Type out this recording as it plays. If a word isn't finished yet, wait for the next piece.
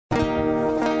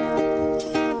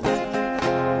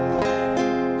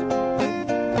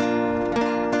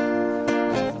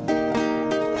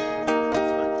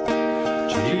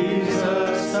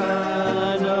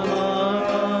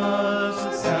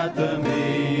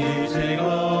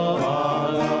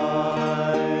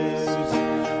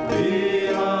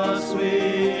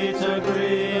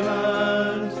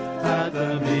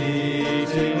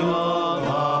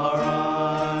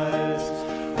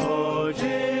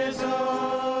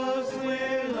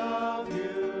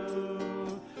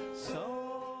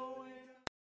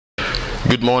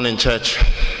Good morning, church.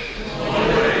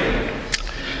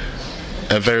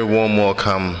 A very warm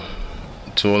welcome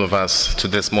to all of us to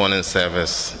this morning's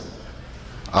service.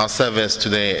 Our service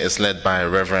today is led by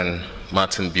Reverend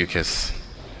Martin Bukes.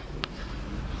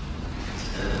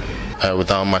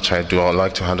 Without much ado, I would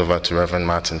like to hand over to Reverend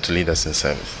Martin to lead us in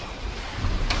service.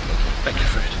 Thank you,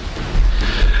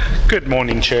 Fred. Good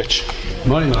morning, church.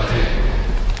 Morning, Martin.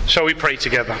 Shall we pray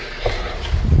together?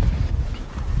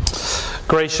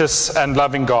 Gracious and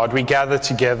loving God, we gather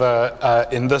together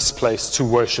in this place to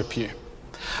worship you.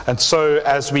 And so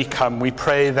as we come, we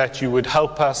pray that you would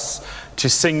help us to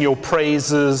sing your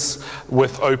praises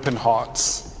with open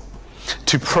hearts,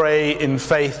 to pray in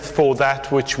faith for that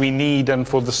which we need and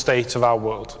for the state of our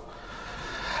world,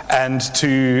 and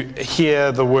to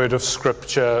hear the word of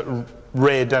Scripture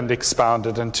read and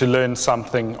expounded, and to learn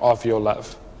something of your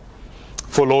love.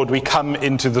 For Lord, we come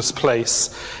into this place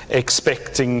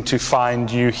expecting to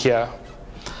find you here,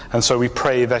 and so we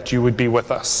pray that you would be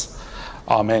with us.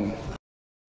 Amen.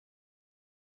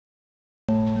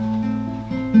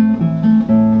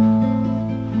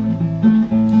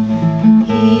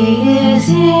 He is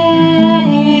here,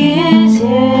 He is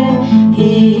here,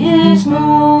 He is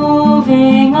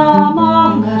moving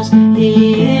among us.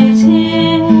 He is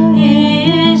here,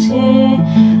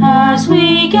 as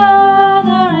we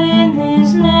gather in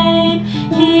His name.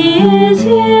 He is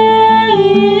here,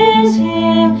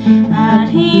 and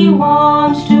He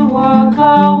wants to work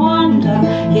a wonder.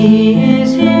 He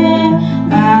is here,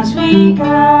 as we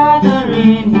gather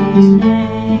in His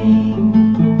name.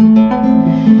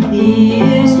 He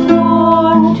is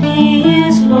Lord, He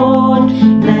is Lord,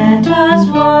 let us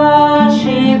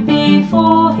worship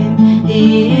before Him.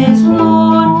 He is Lord,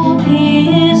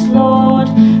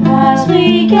 as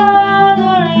we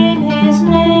gather in His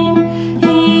name.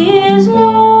 He is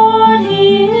Lord,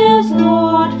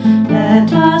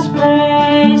 let us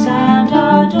praise and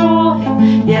adore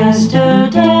Him.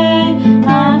 Yesterday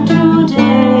and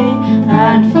today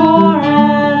and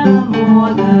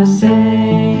forevermore the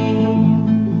same.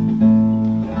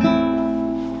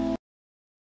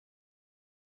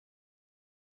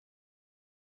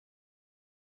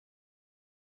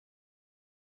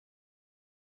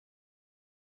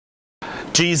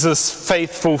 Jesus,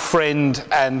 faithful friend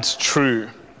and true.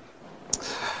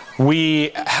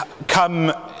 We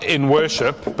come in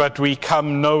worship, but we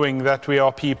come knowing that we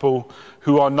are people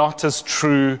who are not as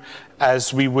true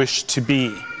as we wish to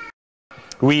be.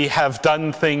 We have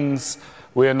done things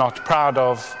we are not proud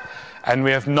of, and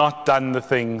we have not done the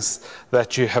things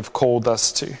that you have called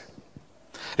us to.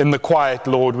 In the quiet,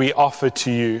 Lord, we offer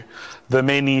to you the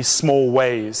many small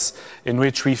ways in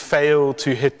which we fail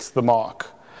to hit the mark,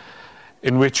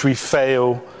 in which we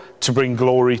fail to bring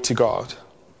glory to God.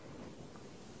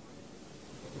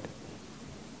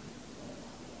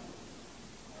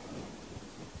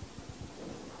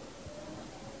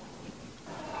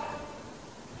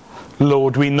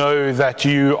 Lord, we know that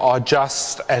you are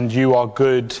just and you are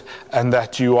good and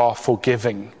that you are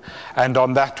forgiving, and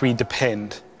on that we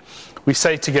depend. We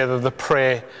say together the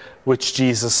prayer which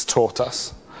Jesus taught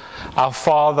us. Our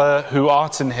Father, who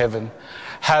art in heaven,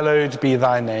 hallowed be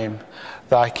thy name.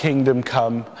 Thy kingdom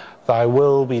come, thy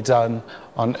will be done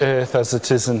on earth as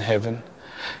it is in heaven.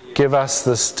 Give us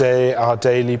this day our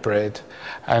daily bread,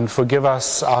 and forgive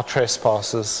us our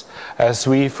trespasses, as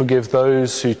we forgive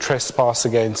those who trespass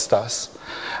against us.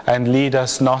 And lead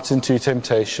us not into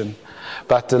temptation,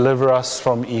 but deliver us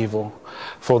from evil.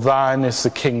 For thine is the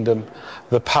kingdom,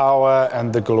 the power,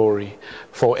 and the glory,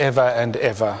 forever and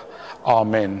ever.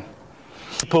 Amen.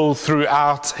 People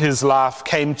throughout his life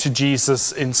came to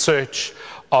Jesus in search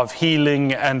of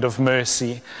healing and of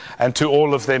mercy, and to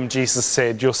all of them Jesus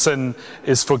said, your sin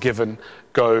is forgiven,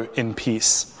 go in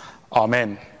peace.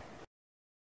 Amen.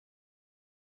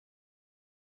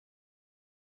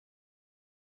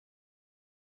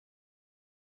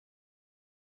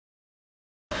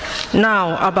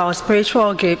 Now, about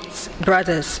spiritual gifts,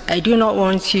 brothers, I do not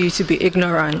want you to be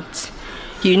ignorant.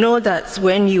 You know that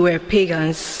when you were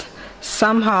pagans,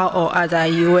 somehow or other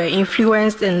you were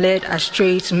influenced and led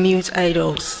astray to mute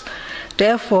idols.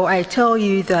 Therefore, I tell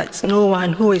you that no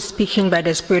one who is speaking by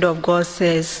the Spirit of God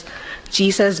says,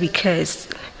 Jesus be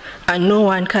cursed, and no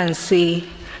one can say,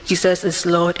 Jesus is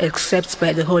Lord, except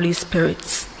by the Holy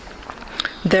Spirit.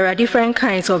 There are different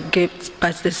kinds of gifts,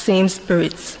 but the same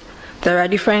Spirit. There are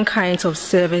different kinds of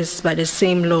service, but the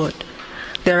same Lord.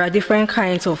 There are different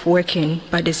kinds of working,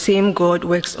 but the same God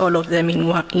works all of them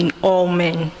in all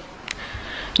men.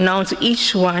 Now to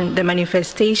each one, the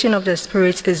manifestation of the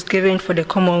Spirit is given for the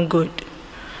common good.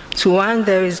 To one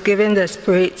there is given the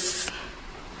Spirit's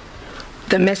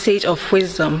the message of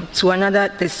wisdom, to another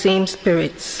the same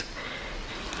Spirit,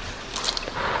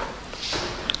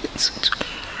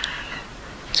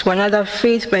 to another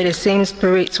faith by the same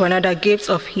Spirit, to another gifts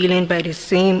of healing by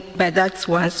that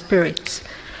one Spirit,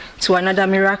 to another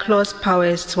miraculous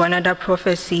powers, to another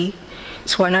prophecy,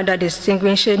 to another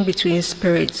distinguishing between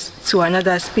spirits, to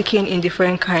another speaking in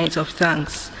different kinds of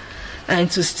tongues,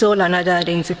 and to still another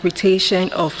the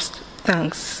interpretation of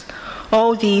tongues.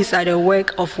 All these are the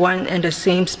work of one and the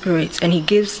same Spirit, and he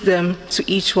gives them to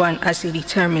each one as he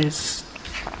determines.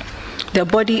 The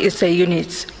body is a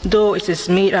unit, though it is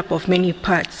made up of many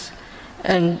parts,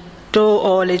 and though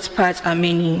all its parts are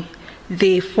many,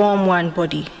 they form one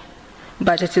body.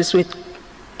 But it is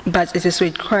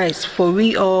with Christ, for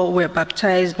we all were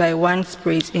baptized by one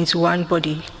Spirit into one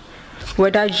body.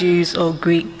 Whether Jews or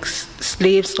Greeks,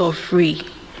 slaves or free,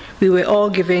 we were all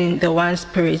given the one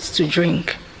Spirit to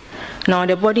drink. Now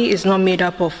the body is not made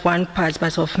up of one part,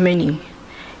 but of many.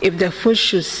 If the foot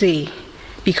should say,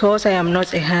 because I am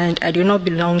not a hand, I do not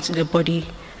belong to the body,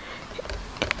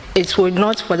 it would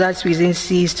not for that reason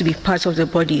cease to be part of the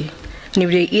body. And if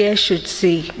the ear should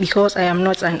say, because I am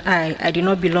not an eye, I do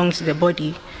not belong to the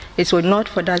body, it would not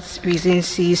for that reason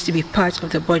cease to be part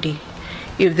of the body.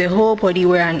 If the whole body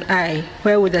were an eye,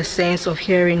 where would the sense of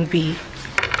hearing be?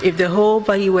 If the whole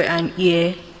body were an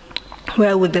ear,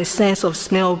 where would the sense of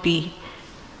smell be?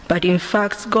 But in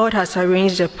fact, God has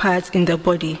arranged the parts in the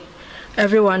body,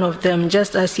 every one of them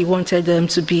just as he wanted them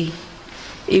to be.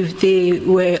 If they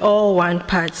were all one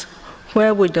part,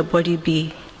 where would the body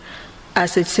be?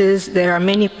 As it is, there are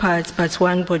many parts, but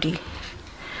one body.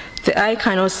 The eye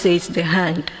cannot say to the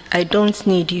hand, I don't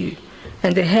need you,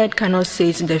 and the head cannot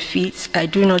say to the feet, I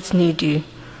do not need you.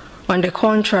 On the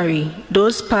contrary,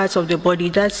 those parts of the body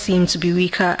that seem to be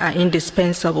weaker are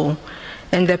indispensable,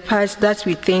 and the parts that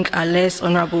we think are less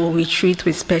honorable we treat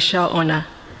with special honor,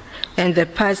 and the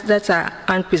parts that are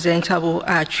unpresentable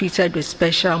are treated with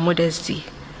special modesty,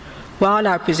 while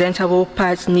our presentable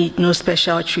parts need no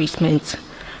special treatment.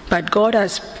 But God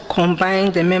has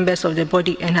combined the members of the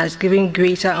body and has given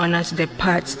greater honor to the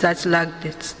parts that lacked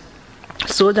it,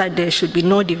 so that there should be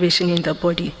no division in the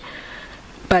body,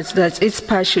 but that its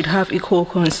parts should have equal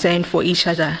concern for each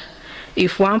other.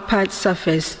 If one part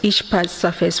suffers, each part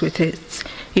suffers with it.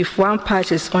 If one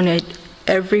part is honored,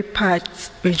 every part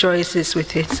rejoices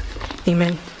with it.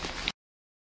 Amen.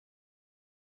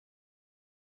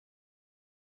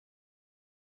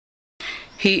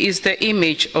 He is the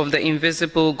image of the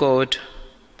invisible God,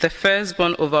 the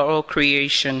firstborn over all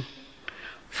creation.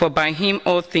 For by him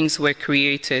all things were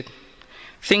created,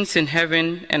 things in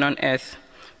heaven and on earth,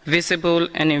 visible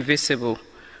and invisible,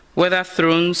 whether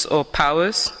thrones or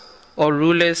powers, or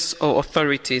rulers or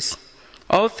authorities.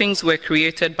 All things were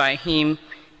created by him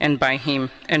and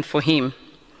for him.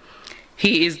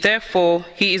 He is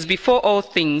before all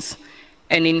things,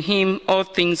 and in him all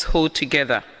things hold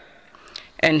together.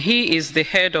 And he is the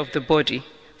head of the body,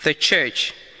 the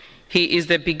church. He is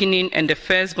the beginning and the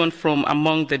firstborn from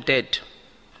among the dead,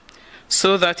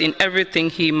 so that in everything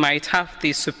he might have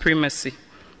the supremacy.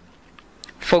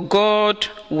 For God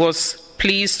was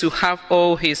pleased to have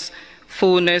all his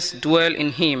fullness dwell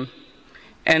in him,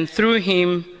 and through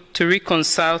him to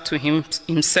reconcile to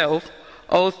himself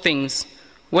all things,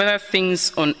 whether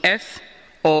things on earth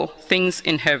or things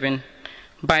in heaven,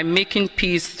 by making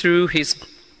peace through his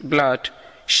blood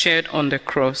shed on the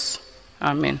cross.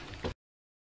 Amen.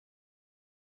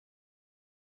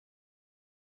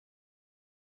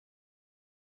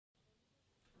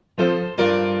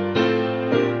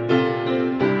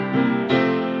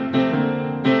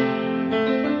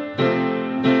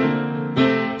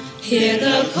 Hear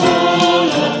the call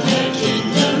of the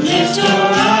kingdom, lift your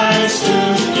eyes to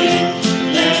Him.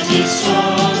 Let His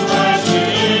song rise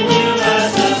within you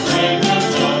as the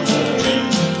fragrance of the rain.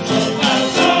 Of our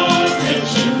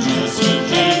salvation, mercy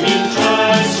came in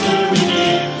Christ.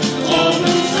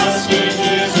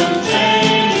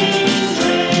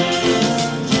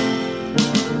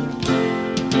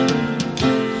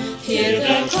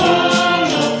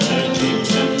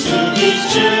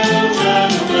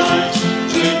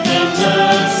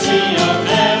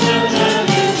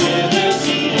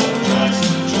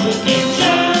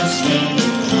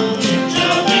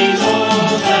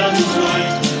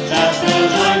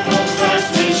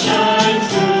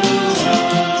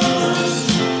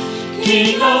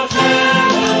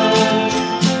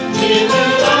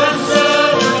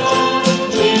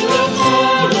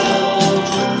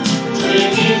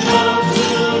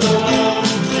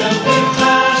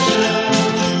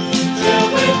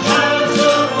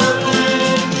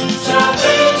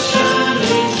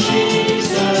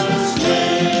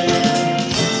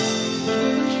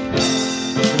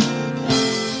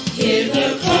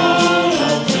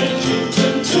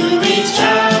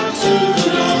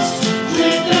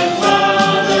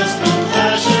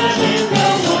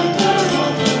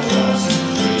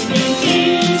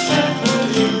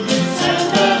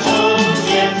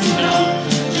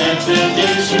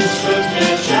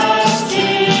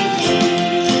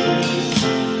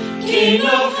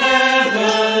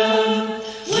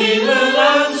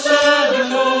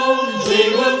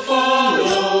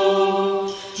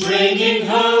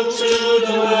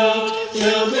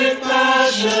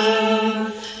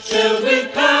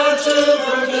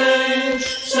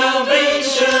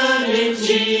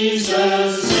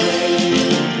 Jesus' name.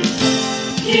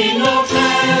 King of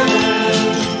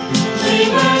heaven, we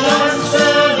will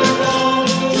answer the call,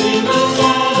 we will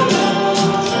follow,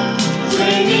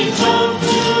 bringing hope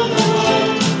to the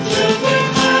world, filled with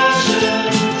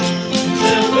passion,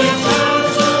 filled with power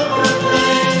to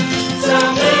proclaim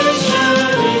salvation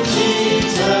in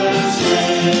Jesus'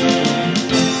 name.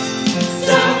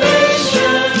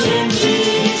 Salvation in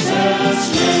Jesus'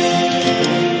 name.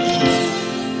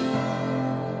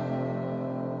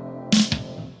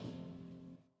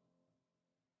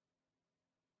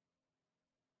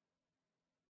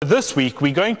 This week,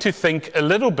 we're going to think a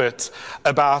little bit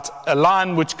about a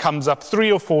line which comes up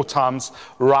 3 or 4 times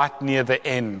right near the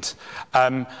end.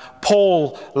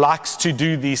 Paul likes to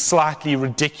do these slightly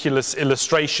ridiculous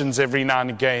illustrations every now and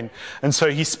again. And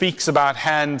so he speaks about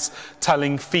hands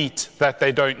telling feet that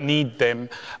they don't need them.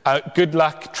 Good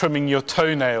luck trimming your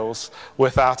toenails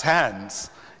without hands.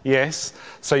 Yes,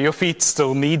 so your feet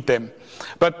still need them.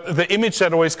 But the image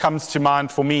that always comes to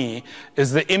mind for me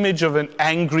is the image of an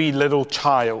angry little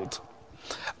child.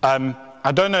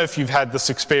 I don't know if you've had this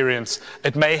experience.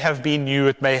 It may have been you,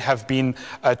 it may have been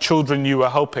children you were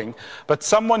helping, but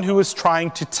someone who is trying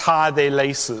to tie their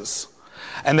laces.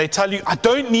 And they tell you, I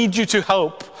don't need you to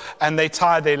help, and they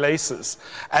tie their laces.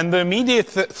 And the immediate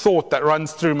thought that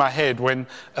runs through my head when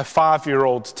a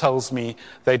 5-year-old tells me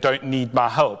they don't need my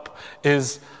help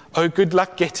is, oh, good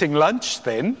luck getting lunch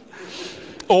then.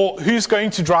 Or who's going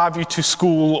to drive you to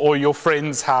school or your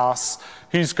friend's house?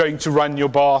 Who's going to run your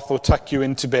bath or tuck you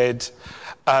into bed?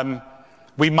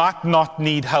 We might not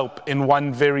need help in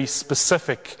one very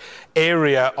specific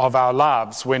area of our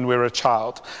lives when we're a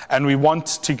child, and we want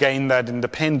to gain that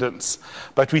independence,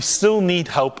 but we still need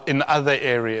help in other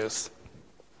areas.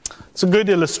 It's a good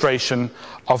illustration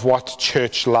of what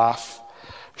church life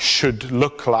should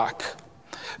look like.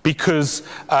 Because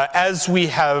as we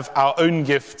have our own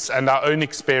gifts and our own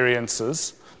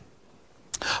experiences,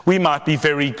 we might be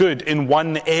very good in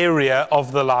one area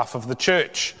of the life of the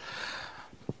church,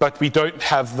 but we don't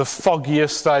have the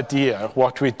foggiest idea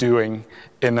what we're doing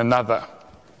in another.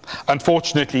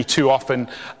 Unfortunately, too often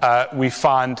we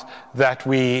find that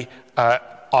we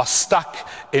are stuck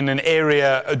in an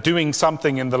area doing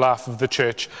something in the life of the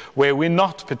church where we're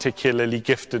not particularly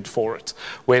gifted for it,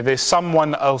 where there's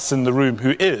someone else in the room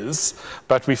who is,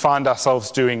 but we find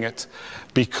ourselves doing it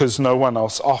because no one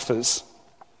else offers.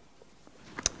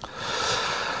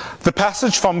 The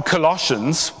passage from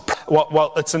Colossians,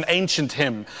 well, it's an ancient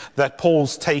hymn that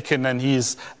Paul's taken and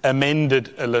he's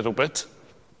amended a little bit.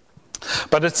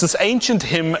 But it's this ancient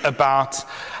hymn about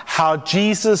how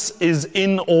Jesus is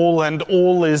in all and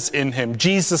all is in him.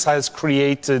 Jesus has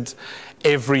created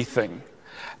everything.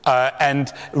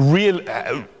 And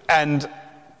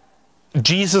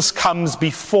Jesus comes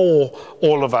before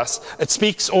all of us. It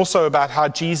speaks also about how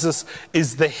Jesus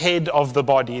is the head of the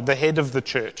body, the head of the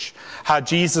church. How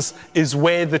Jesus is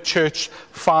where the church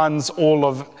finds all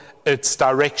of its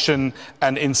direction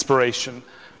and inspiration.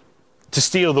 To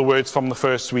steal the words from the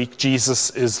first week,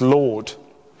 Jesus is Lord.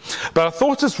 But I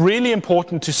thought it's really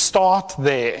important to start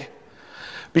there,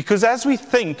 because as we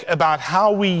think about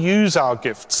how we use our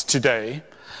gifts today,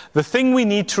 the thing we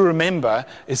need to remember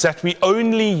is that we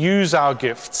only use our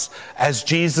gifts as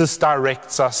Jesus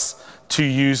directs us to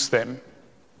use them.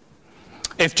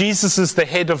 If Jesus is the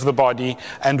head of the body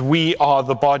and we are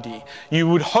the body, you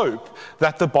would hope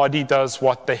that the body does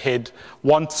what the head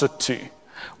wants it to.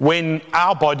 When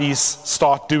our bodies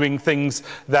start doing things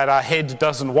that our head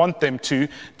doesn't want them to,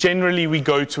 generally we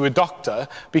go to a doctor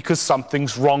because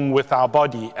something's wrong with our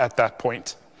body at that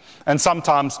point. And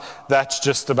sometimes that's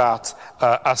just about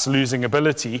us losing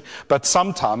ability, but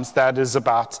sometimes that is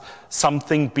about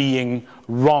something being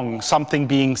wrong, something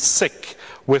being sick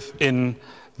within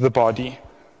the body.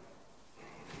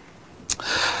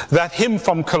 That hymn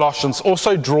from Colossians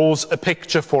also draws a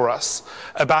picture for us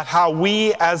about how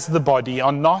we as the body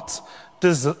are not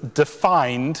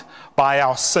defined by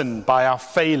our sin, by our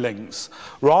failings.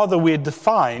 Rather, we're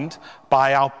defined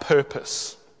by our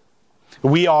purpose.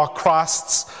 We are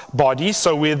Christ's body,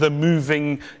 so we're the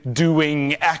moving,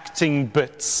 doing, acting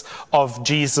bits of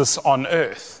Jesus on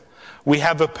earth. We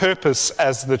have a purpose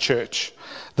as the church,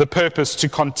 the purpose to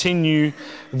continue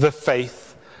the faith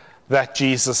that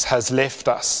Jesus has left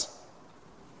us.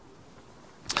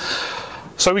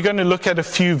 So we're going to look at a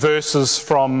few verses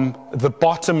from the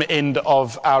bottom end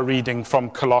of our reading from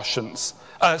Colossians.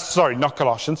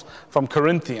 From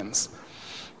Corinthians,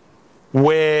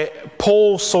 where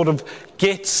Paul sort of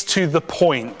gets to the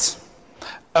point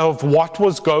of what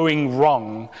was going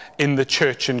wrong in the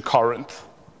church in Corinth.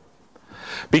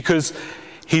 Because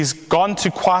he's gone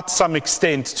to quite some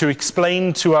extent to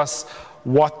explain to us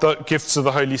what the gifts of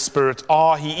the Holy Spirit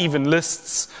are. He even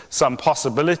lists some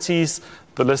possibilities.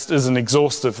 The list isn't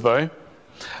exhaustive, though.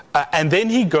 And then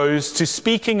he goes to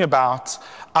speaking about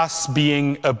us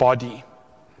being a body.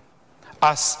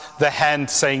 Us, the hand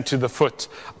saying to the foot,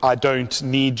 I don't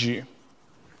need you.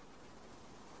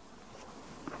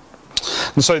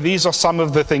 And so these are some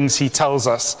of the things he tells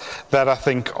us that I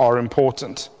think are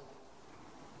important.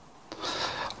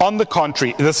 On the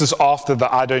contrary, this is after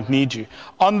the I don't need you.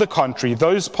 On the contrary,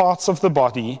 those parts of the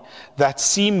body that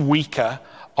seem weaker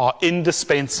are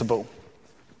indispensable.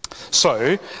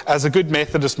 So, as a good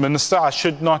Methodist minister, I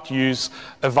should not use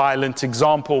a violent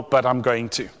example, but I'm going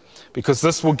to, because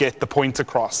this will get the point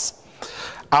across.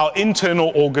 Our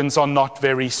internal organs are not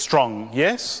very strong,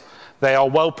 yes? They are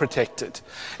well protected.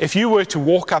 If you were to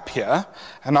walk up here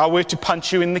and I were to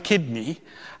punch you in the kidney,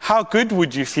 how good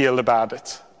would you feel about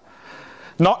it?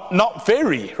 Not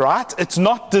very, right? It's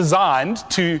not designed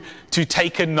to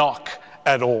take a knock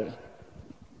at all.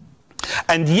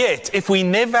 And yet, if we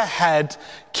never had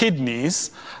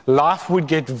kidneys, life would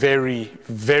get very,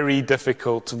 very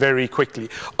difficult very quickly.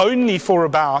 Only for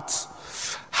about,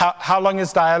 how long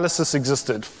has dialysis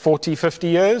existed? 40, 50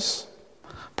 years?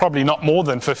 Probably not more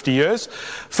than 50 years.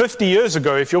 50 years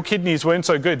ago, if your kidneys weren't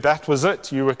so good, that was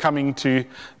it. You were coming to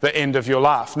the end of your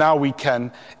life. Now we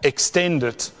can extend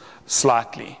it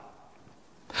slightly.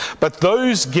 But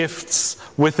those gifts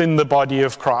within the body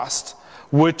of Christ,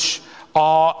 which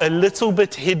are a little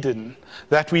bit hidden,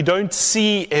 that we don't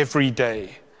see every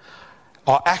day,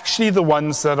 are actually the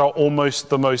ones that are almost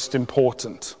the most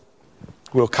important.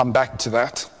 We'll come back to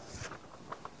that.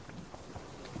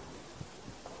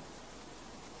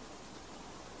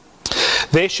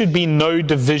 There should be no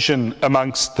division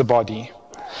amongst the body,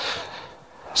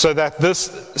 so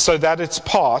that its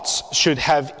parts should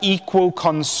have equal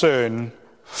concern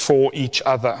for each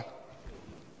other.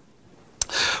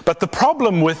 But the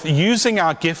problem with using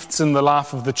our gifts in the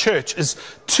life of the church is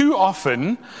too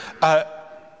often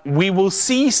we will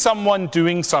see someone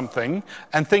doing something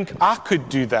and think, I could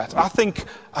do that. I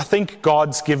think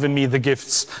God's given me the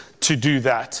gifts to do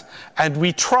that. And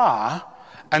we try,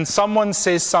 and someone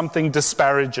says something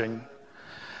disparaging,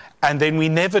 and then we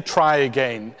never try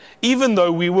again, even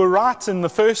though we were right in the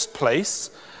first place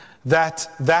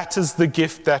that is the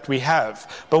gift that we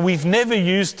have. But we've never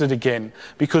used it again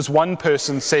because one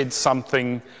person said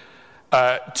something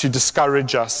to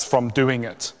discourage us from doing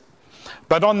it.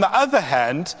 But on the other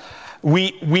hand,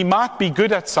 we might be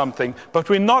good at something, but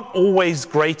we're not always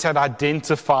great at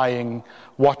identifying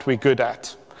what we're good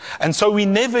at. And so we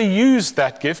never use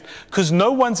that gift because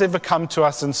no one's ever come to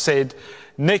us and said,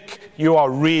 Nick, you are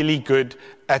really good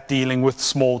at dealing with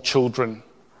small children,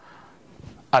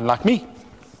 unlike me.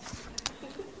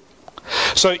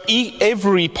 So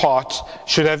every part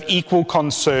should have equal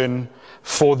concern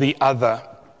for the other.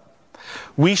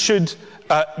 We should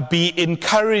be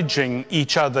encouraging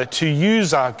each other to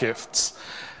use our gifts.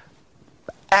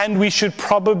 And we should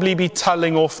probably be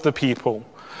telling off the people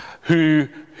who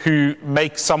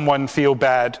make someone feel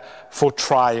bad for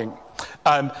trying.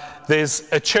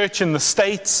 There's a church in the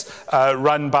States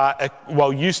run by,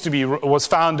 was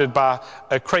founded by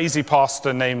a crazy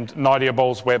pastor named Nadia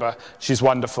Bowles-Weber. She's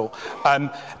wonderful.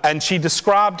 And she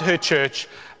described her church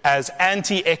as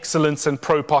anti-excellence and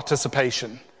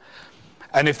pro-participation.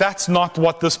 And if that's not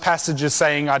what this passage is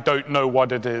saying, I don't know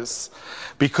what it is.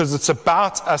 Because it's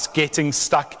about us getting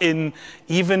stuck in,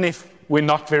 even if we're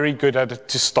not very good at it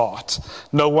to start.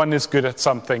 No one is good at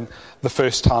something the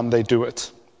first time they do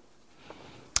it.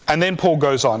 And then Paul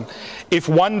goes on, if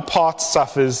one part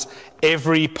suffers,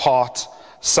 every part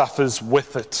suffers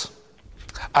with it.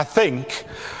 I think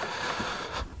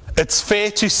it's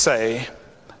fair to say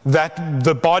that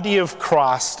the body of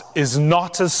Christ is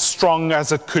not as strong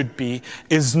as it could be,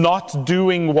 is not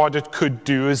doing what it could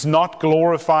do, is not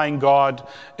glorifying God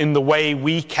in the way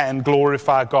we can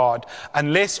glorify God,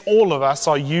 unless all of us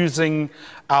are using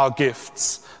our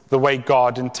gifts the way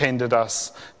God intended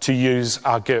us to use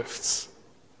our gifts.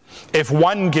 If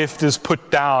one gift is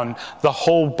put down, the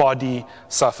whole body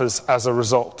suffers as a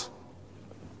result.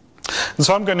 And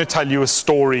so I'm going to tell you a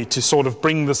story to sort of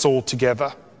bring this all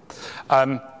together.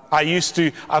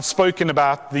 I've spoken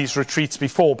about these retreats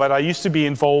before, but I used to be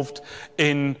involved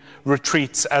in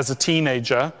retreats as a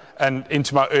teenager and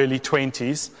into my early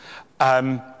 20s,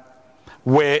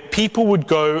 where people would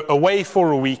go away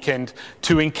for a weekend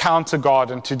to encounter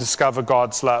God and to discover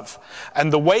God's love.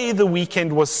 And the way the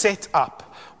weekend was set up,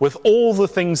 with all the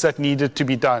things that needed to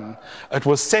be done, it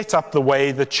was set up the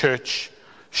way the church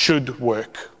should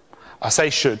work. I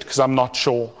say should because I'm not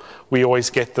sure we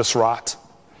always get this right.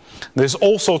 There's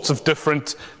all sorts of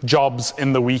different jobs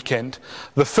in the weekend.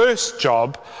 The first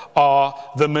job are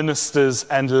the ministers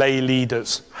and lay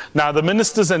leaders. Now, the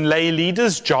ministers and lay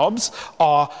leaders' jobs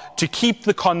are to keep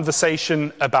the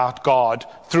conversation about God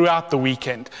throughout the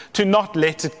weekend, to not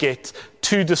let it get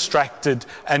too distracted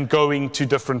and going to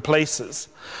different places,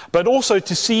 but also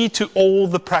to see to all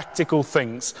the practical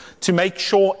things, to make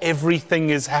sure everything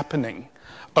is happening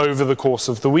over the course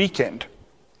of the weekend.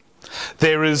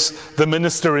 There is the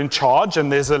minister in charge,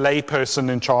 and there's a lay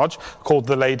person in charge called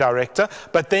the lay director,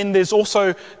 but then there's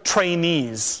also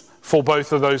trainees for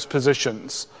both of those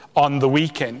positions on the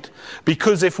weekend.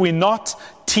 Because if we're not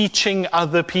teaching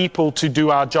other people to do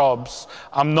our jobs,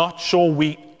 I'm not sure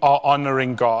we are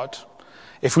honoring God.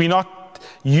 If we're not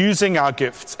using our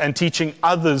gifts and teaching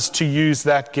others to use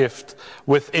that gift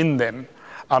within them,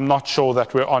 I'm not sure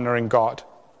that we're honoring God.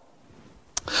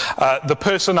 The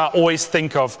person I always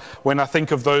think of when I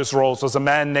think of those roles was a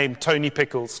man named Tony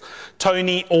Pickles.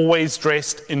 Tony always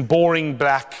dressed in boring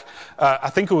black, I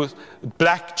think it was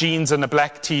black jeans and a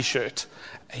black t-shirt.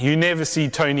 You never see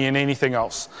Tony in anything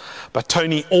else. But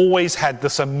Tony always had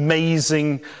this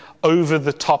amazing,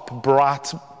 over-the-top,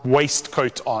 bright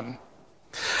waistcoat on.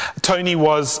 Tony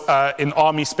was in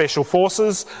Army Special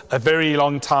Forces a very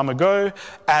long time ago,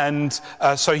 and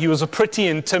so he was a pretty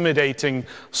intimidating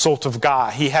sort of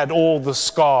guy. He had all the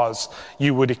scars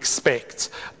you would expect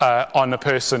on a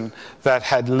person that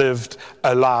had lived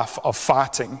a life of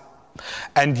fighting.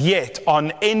 And yet,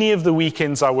 on any of the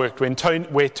weekends I worked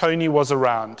where Tony was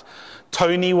around,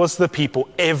 Tony was the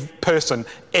person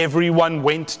everyone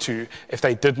went to if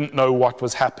they didn't know what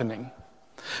was happening.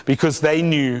 Because they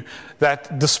knew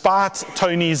that despite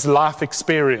Tony's life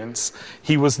experience,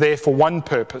 he was there for one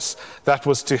purpose, that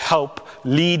was to help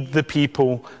lead the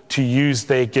people to use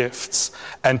their gifts.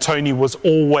 And Tony was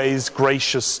always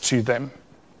gracious to them.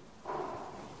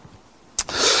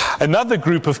 Another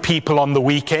group of people on the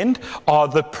weekend are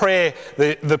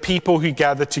the people who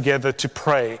gather together to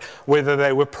pray, whether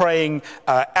they were praying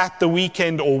at the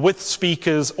weekend or with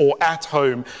speakers or at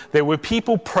home. There were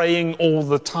people praying all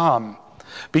the time.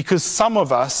 Because some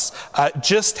of us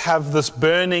just have this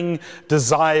burning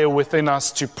desire within us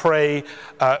to pray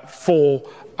for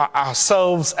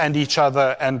ourselves and each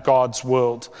other and God's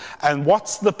world. And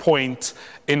what's the point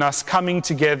in us coming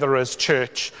together as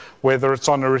church, whether it's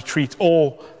on a retreat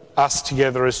or us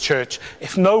together as church,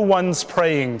 if no one's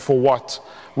praying for what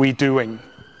we're doing?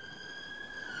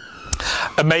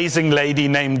 Amazing lady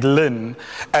named Lynn,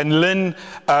 and Lynn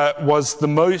was the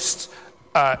most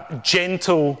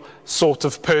gentle sort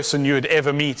of person you would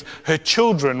ever meet. Her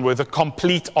children were the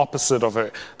complete opposite of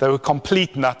her. They were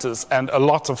complete nutters and a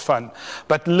lot of fun.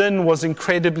 But Lynn was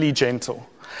incredibly gentle.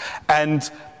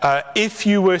 And if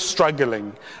you were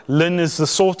struggling, Lynn is the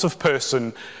sort of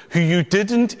person who you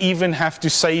didn't even have to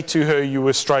say to her you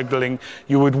were struggling.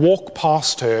 You would walk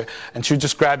past her and she would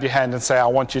just grab your hand and say, I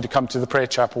want you to come to the prayer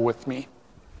chapel with me.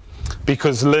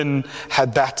 Because Lynn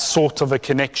had that sort of a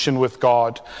connection with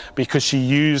God, because she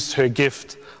used her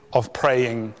gift of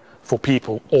praying for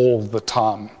people all the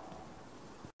time.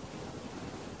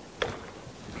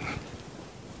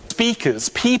 Speakers,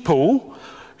 people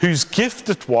whose gift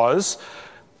it was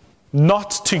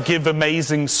not to give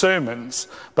amazing sermons,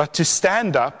 but to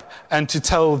stand up and to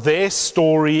tell their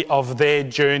story of their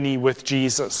journey with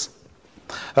Jesus.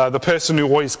 The person who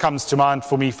always comes to mind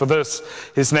for me for this,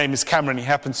 his name is Cameron. He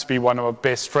happens to be one of my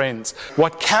best friends.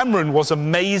 What Cameron was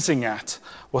amazing at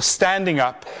was standing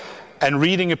up and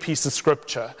reading a piece of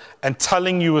scripture and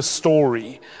telling you a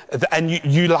story. And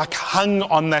you like hung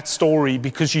on that story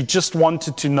because you just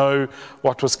wanted to know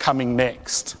what was coming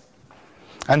next.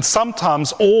 And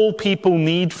sometimes all people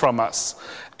need from us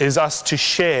is us to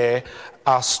share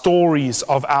our stories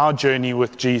of our journey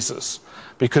with Jesus,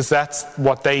 because that's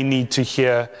what they need to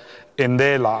hear in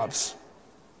their lives.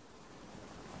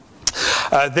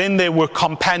 Then there were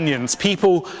companions,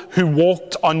 people who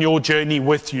walked on your journey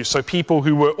with you. So people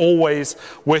who were always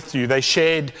with you. They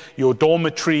shared your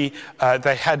dormitory.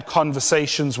 They had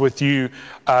conversations with you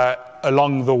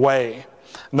along the way.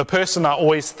 And the person I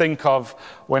always think of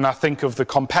when I think of the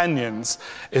companions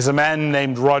is a man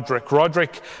named Roderick.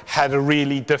 Roderick had a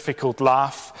really difficult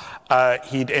life.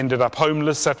 He'd ended up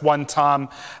homeless at one time,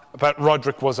 but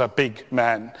Roderick was a big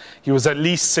man. He was at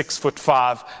least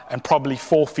 6'5" and probably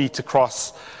 4 feet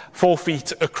across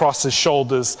his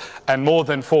shoulders and more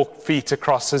than 4 feet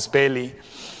across his belly.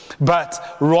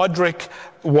 But Roderick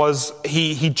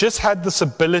he just had this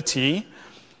ability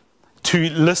to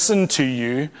listen to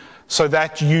you so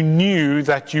that you knew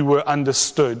that you were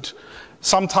understood.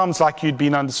 Sometimes like you'd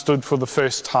been understood for the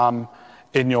first time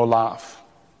in your life.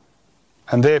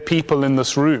 And there are people in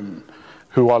this room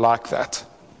who are like that.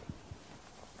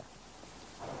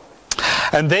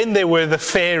 And then there were the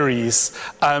fairies.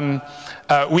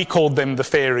 We called them the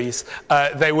fairies.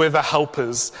 They were the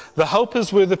helpers. The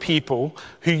helpers were the people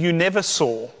who you never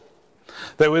saw.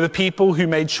 They were the people who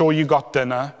made sure you got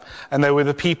dinner, and they were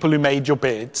the people who made your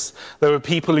beds. They were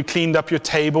people who cleaned up your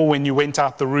table when you went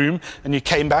out the room and you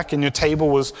came back and your table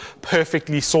was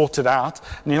perfectly sorted out.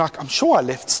 And you're like, I'm sure I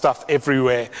left stuff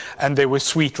everywhere, and there were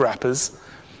sweet wrappers.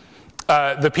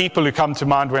 The people who come to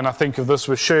mind when I think of this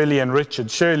were Shirley and Richard.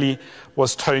 Shirley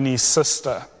was Tony's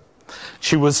sister.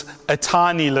 She was a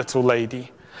tiny little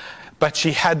lady, but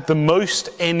she had the most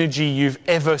energy you've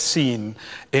ever seen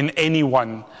in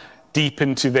anyone deep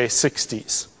into their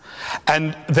 60s.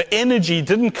 And the energy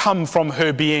didn't come from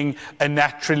her being a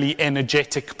naturally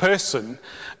energetic person.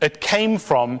 It came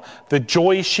from the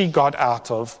joy she got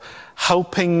out of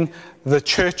helping the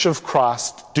Church of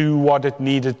Christ do what it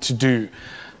needed to do,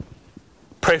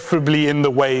 preferably in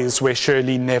the ways where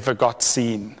Shirley never got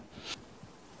seen.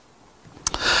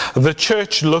 The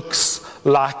church looks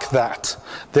like that.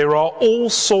 There are all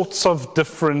sorts of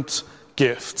different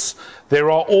gifts. There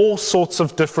are all sorts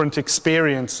of different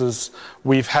experiences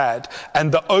we've had. And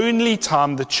the only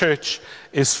time the church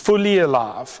is fully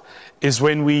alive is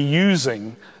when we're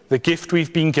using the gift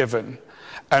we've been given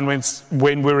and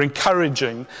when we're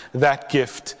encouraging that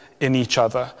gift in each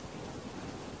other.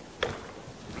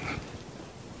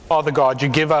 Father God, you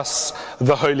give us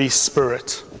the Holy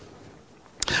Spirit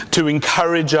to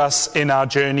encourage us in our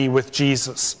journey with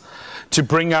Jesus, to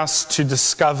bring us to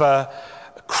discover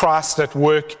Christ at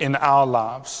work in our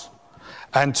lives,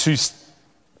 and to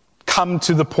come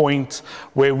to the point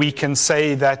where we can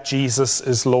say that Jesus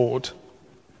is Lord.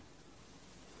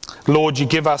 Lord, you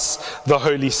give us the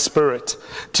Holy Spirit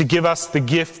to give us the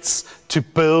gifts to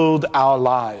build our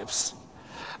lives,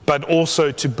 but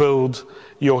also to build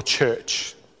your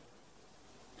church.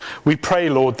 We pray,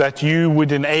 Lord, that you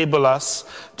would enable us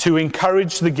to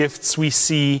encourage the gifts we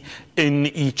see in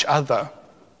each other.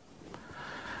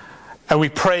 And we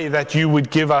pray that you would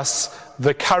give us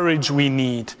the courage we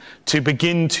need to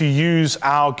begin to use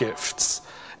our gifts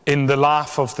in the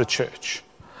life of the church,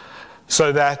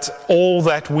 so that all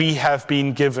that we have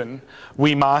been given,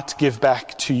 we might give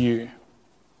back to you.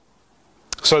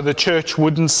 So the church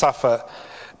wouldn't suffer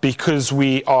because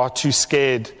we are too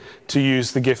scared to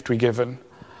use the gift we're given,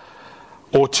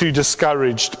 or too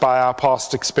discouraged by our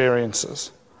past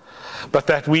experiences, but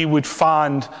that we would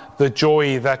find the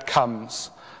joy that comes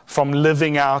from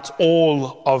living out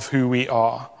all of who we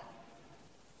are,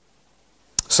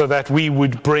 so that we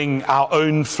would bring our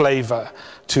own flavor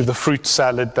to the fruit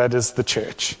salad that is the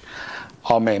church.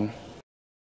 Amen.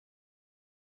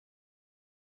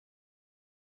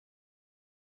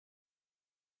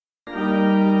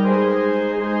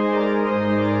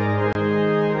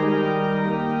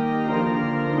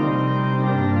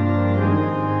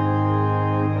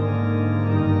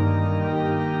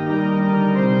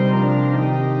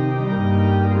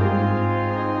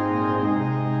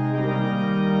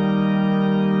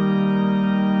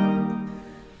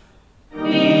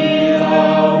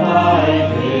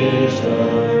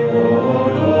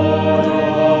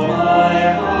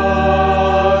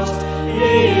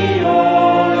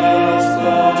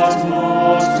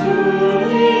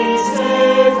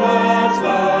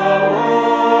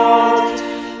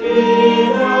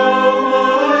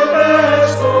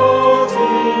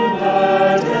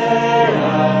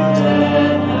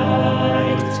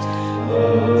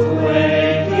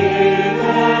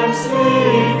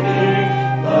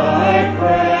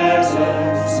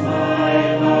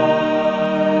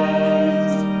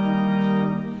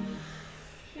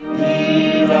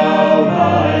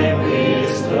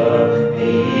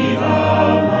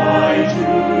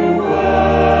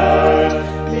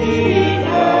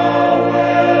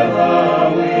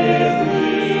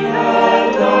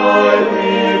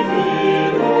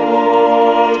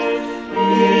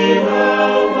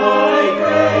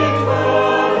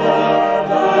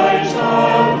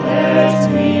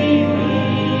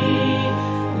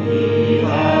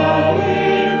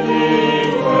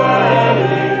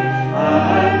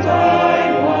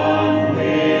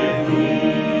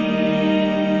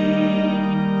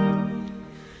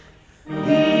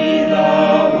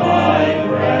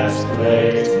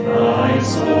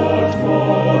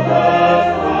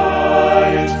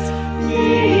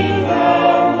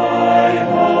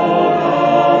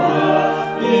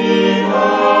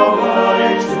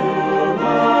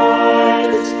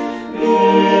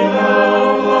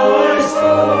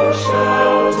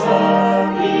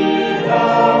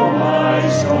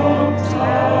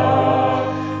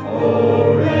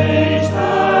 O raise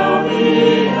thou me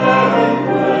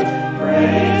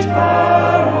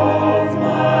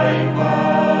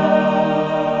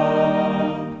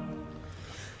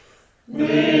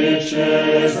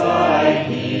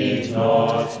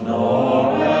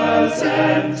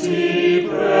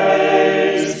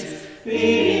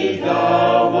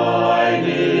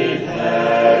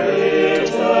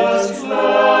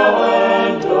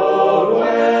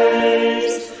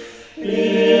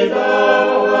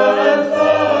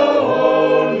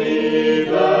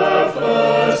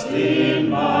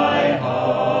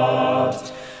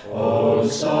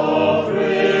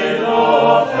sovereign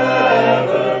of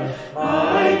heaven,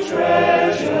 my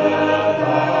treasure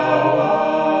thou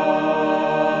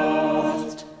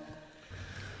art.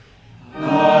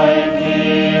 My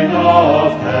King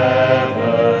of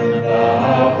heaven,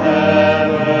 thou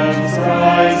heaven's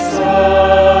bright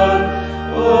sun,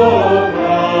 O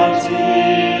grant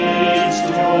each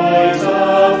joys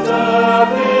after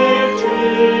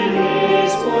victory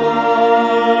is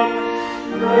won.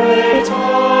 Great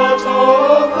heart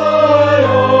of thy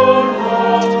own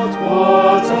heart,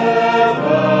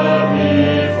 whatever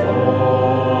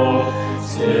befall,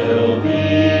 still be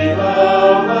thou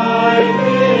my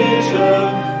vision,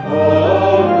 O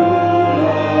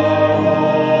ruler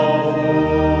of all.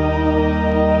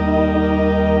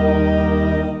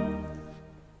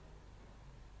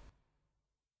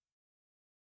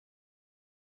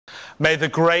 May the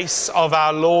grace of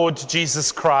our Lord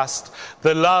Jesus Christ,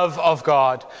 the love of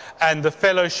God, and the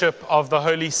fellowship of the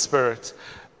Holy Spirit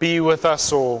be with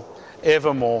us all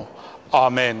evermore.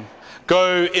 Amen.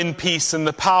 Go in peace in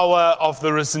the power of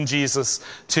the risen Jesus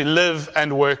to live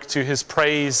and work to his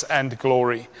praise and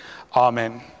glory.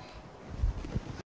 Amen.